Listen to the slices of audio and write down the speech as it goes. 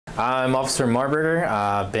I'm Officer Marberger.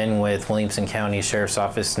 I've been with Williamson County Sheriff's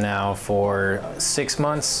Office now for 6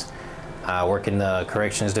 months. I work in the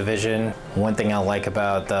Corrections Division. One thing I like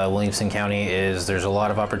about Williamson County is there's a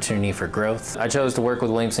lot of opportunity for growth. I chose to work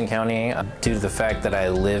with Williamson County due to the fact that I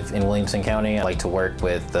live in Williamson County. I like to work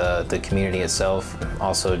with the community itself.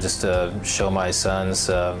 Also just to show my sons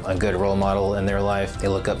a good role model in their life. They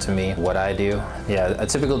look up to me, what I do. Yeah, a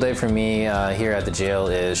typical day for me here at the jail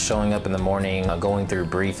is showing up in the morning, going through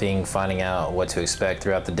briefing, finding out what to expect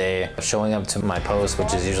throughout the day, showing up to my post,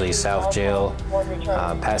 which is usually South Jail,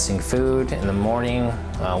 passing food in the morning,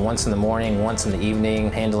 once in the morning, once in the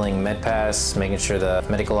evening, handling med pass, making sure the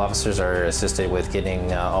medical officers are assisted with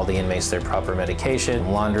getting all the inmates their proper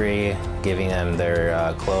medication, laundry, giving them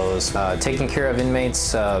their clothes, taking care of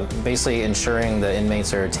inmates, basically ensuring the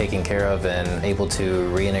inmates are taken care of and able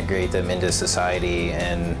to reintegrate them into society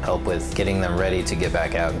and help with getting them ready to get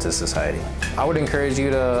back out into society. I would encourage you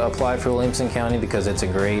to apply for Williamson County because it's a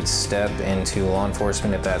great step into law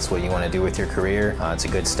enforcement if that's what you want to do with your career. It's a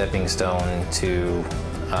good stepping stone to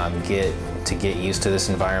get used to this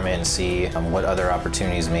environment and see what other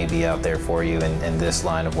opportunities may be out there for you in this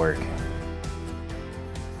line of work.